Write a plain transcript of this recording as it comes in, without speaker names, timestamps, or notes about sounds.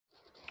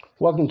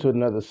Welcome to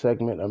another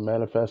segment of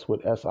Manifest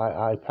with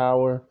SII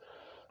Power.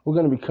 We're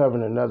going to be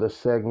covering another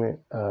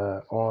segment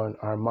on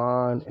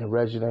Armon and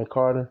Reginae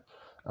Carter,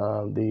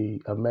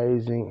 the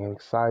amazing and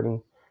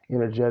exciting,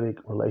 energetic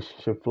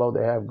relationship flow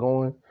they have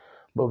going.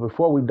 But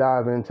before we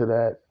dive into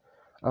that,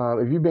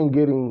 if you've been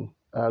getting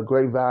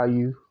great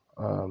value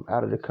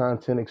out of the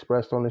content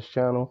expressed on this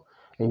channel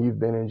and you've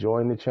been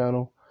enjoying the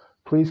channel,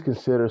 please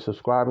consider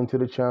subscribing to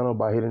the channel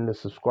by hitting the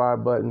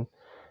subscribe button.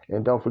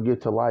 And don't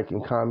forget to like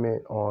and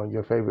comment on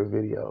your favorite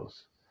videos.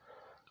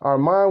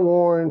 Armon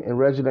Warren and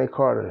Reginae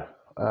Carter,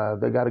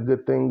 they got a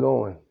good thing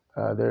going.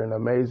 They're an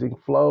amazing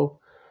flow.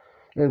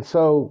 And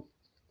so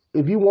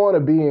if you want to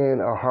be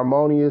in a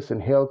harmonious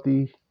and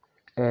healthy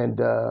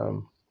and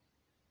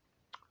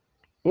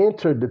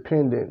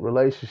interdependent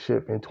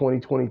relationship in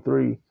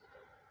 2023,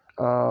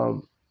 I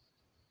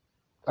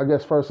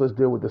guess first let's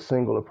deal with the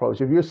single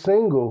approach. If you're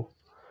single,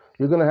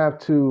 you're going to have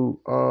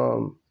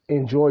to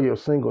enjoy your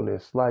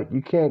singleness. Like,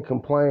 you can't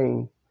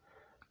complain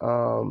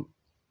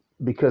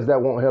because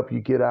that won't help you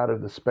get out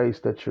of the space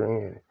that you're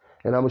in.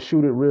 And I'm going to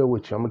shoot it real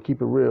with you. I'm going to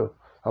keep it real.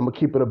 I'm going to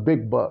keep it a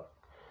big buck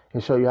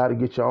and show you how to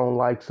get your own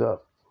likes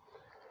up.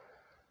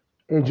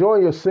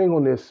 Enjoying your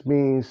singleness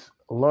means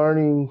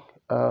learning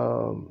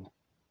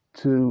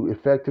to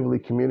effectively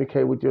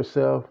communicate with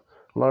yourself,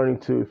 learning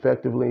to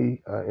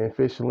effectively and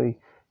efficiently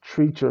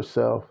treat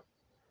yourself,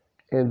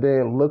 and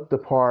then look the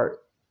part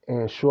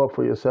and show up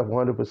for yourself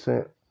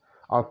 100%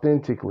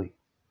 authentically.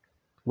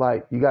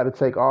 Like, you got to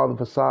take all the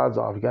facades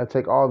off. You got to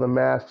take all the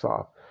masks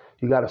off.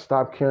 You got to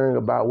stop caring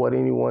about what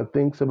anyone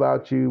thinks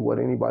about you, what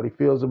anybody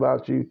feels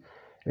about you,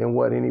 and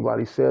what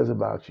anybody says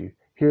about you.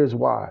 Here's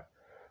why.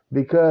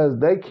 Because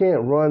they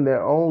can't run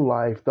their own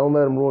life. Don't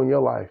let them ruin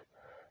your life.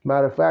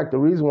 Matter of fact, the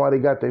reason why they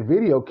got their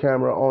video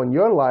camera on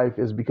your life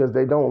is because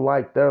they don't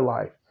like their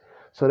life.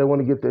 So they want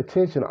to get the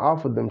attention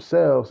off of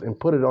themselves and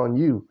put it on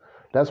you.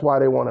 That's why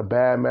they want to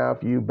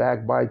badmouth you,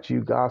 backbite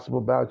you, gossip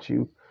about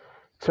you,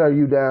 tear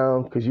you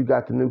down because you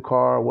got the new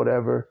car or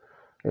whatever,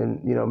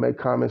 and make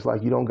comments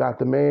like, you don't got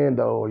the man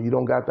though, or you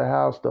don't got the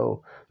house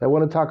though. They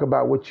want to talk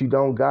about what you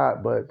don't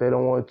got, but they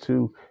don't want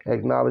to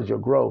acknowledge your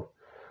growth.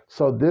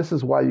 So this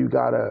is why you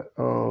gotta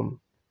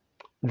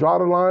draw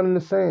the line in the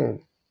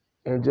sand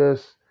and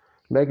just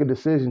make a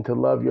decision to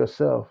love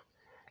yourself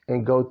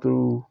and go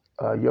through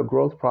your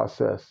growth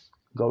process,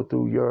 go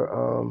through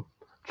your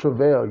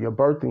travail, your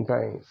birthing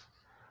pains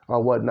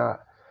or whatnot.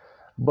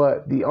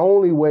 But the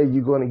only way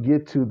you're going to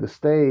get to the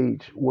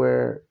stage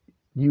where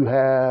you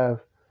have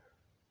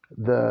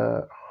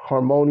the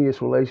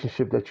harmonious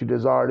relationship that you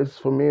desire, this is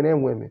for men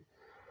and women,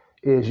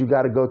 is you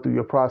got to go through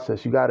your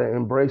process. You got to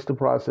embrace the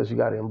process. You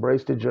got to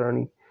embrace the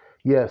journey.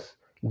 Yes,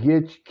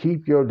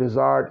 keep your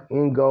desired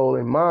end goal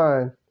in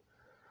mind,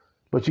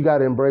 but you got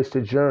to embrace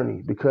the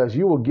journey, because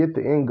you will get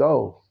the end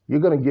goal. You're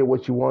going to get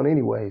what you want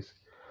anyways.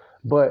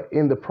 But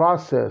in the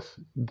process,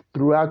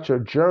 throughout your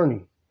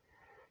journey,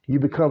 you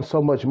become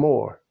so much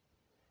more.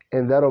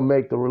 And that'll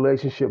make the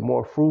relationship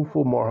more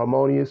fruitful, more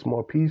harmonious,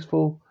 more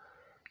peaceful.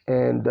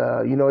 And,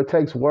 it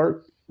takes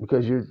work,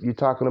 because you're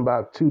talking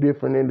about two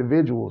different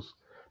individuals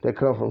that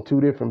come from two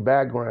different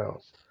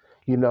backgrounds,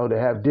 they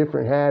have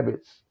different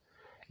habits.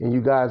 And you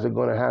guys are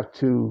going to have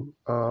to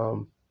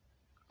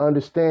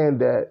understand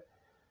that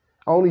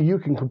only you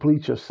can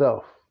complete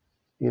yourself.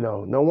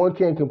 No one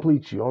can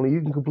complete you. Only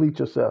you can complete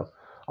yourself.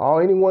 All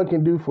anyone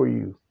can do for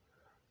you,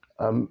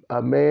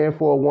 a man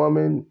for a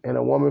woman and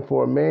a woman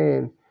for a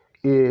man,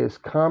 is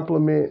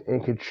complement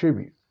and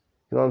contribute.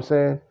 You know what I'm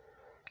saying?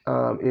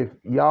 If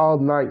y'all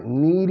might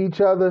need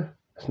each other,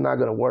 it's not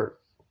going to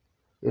work.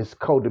 It's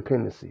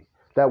codependency.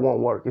 That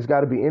won't work. It's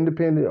got to be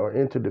independent or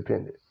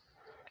interdependent.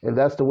 And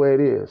that's the way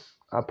it is.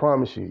 I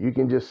promise you. You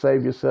can just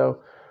save yourself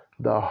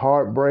the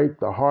heartbreak,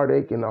 the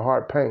heartache, and the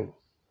heart pain.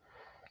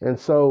 And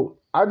so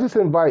I just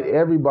invite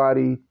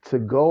everybody to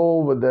go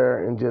over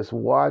there and just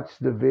watch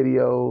the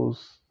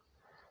videos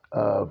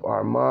of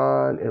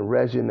Armon and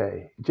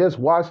Reginae. Just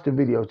watch the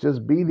videos.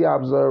 Just be the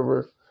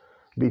observer.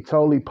 Be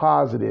totally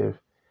positive.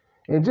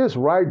 And just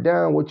write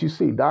down what you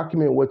see.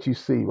 Document what you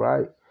see,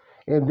 right?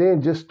 And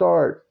then just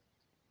start,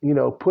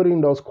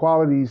 putting those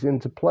qualities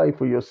into play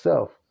for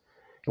yourself.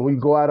 And when you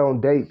go out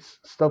on dates,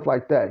 stuff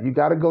like that, you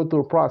got to go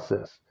through a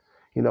process.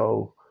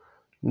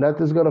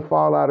 Nothing's going to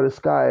fall out of the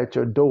sky at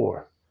your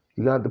door.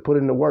 You got to put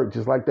in the work,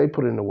 just like they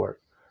put in the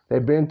work.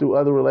 They've been through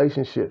other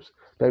relationships.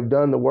 They've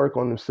done the work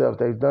on themselves.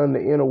 They've done the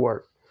inner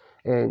work.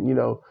 And,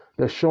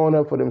 they're showing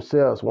up for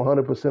themselves,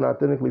 100%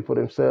 authentically for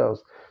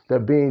themselves. They're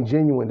being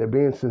genuine. They're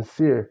being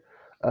sincere.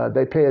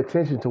 They pay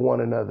attention to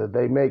one another.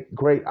 They make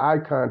great eye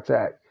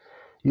contact.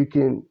 You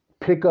can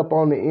pick up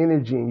on the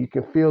energy, and you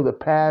can feel the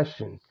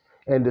passion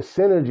and the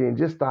synergy and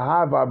just the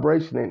high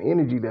vibration and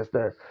energy that's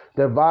there.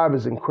 Their vibe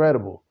is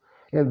incredible.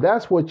 And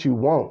that's what you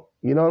want.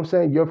 You know what I'm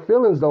saying? Your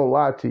feelings don't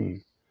lie to you.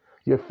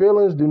 Your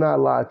feelings do not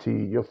lie to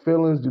you. Your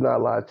feelings do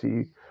not lie to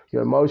you.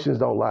 Your emotions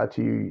don't lie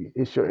to you.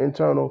 It's your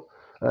internal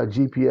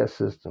GPS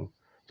system,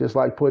 just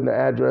like putting the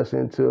address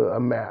into a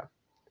map.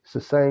 It's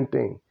the same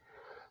thing.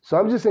 So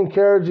I'm just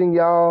encouraging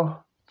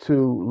y'all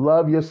to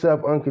love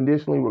yourself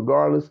unconditionally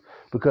regardless,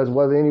 because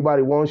whether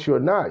anybody wants you or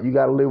not, you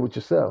got to live with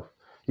yourself.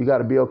 You got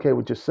to be okay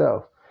with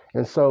yourself.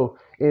 And so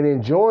in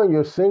enjoying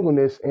your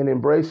singleness and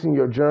embracing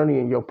your journey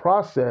and your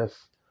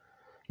process,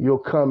 you'll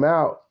come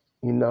out,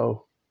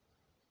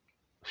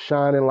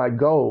 shining like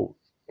gold.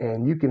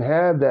 And you can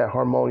have that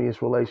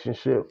harmonious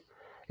relationship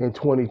in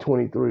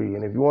 2023.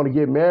 And if you want to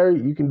get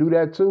married, you can do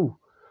that too.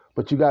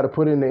 But you got to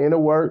put in the inner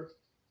work.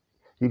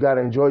 You got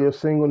to enjoy your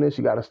singleness.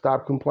 You got to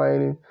stop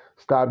complaining,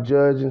 stop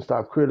judging,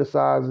 stop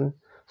criticizing,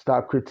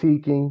 stop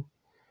critiquing,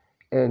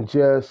 and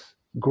just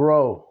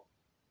grow.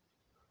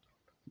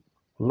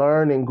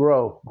 Learn and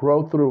grow.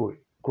 Grow through it.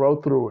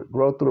 Grow through it.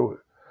 Grow through it.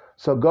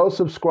 So go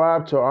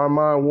subscribe to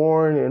Armon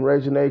Warren and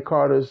Reginae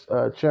Carter's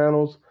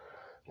channels.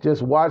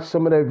 Just watch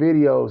some of their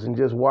videos and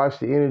just watch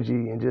the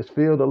energy and just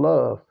feel the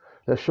love.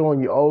 They're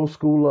showing you old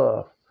school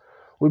love.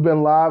 We've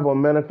been live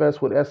on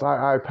Manifest with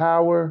SII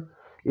Power.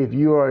 If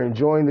you are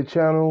enjoying the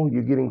channel,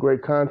 you're getting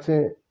great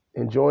content,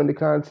 enjoying the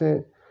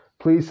content,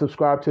 please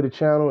subscribe to the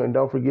channel and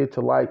don't forget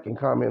to like and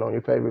comment on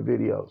your favorite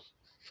videos.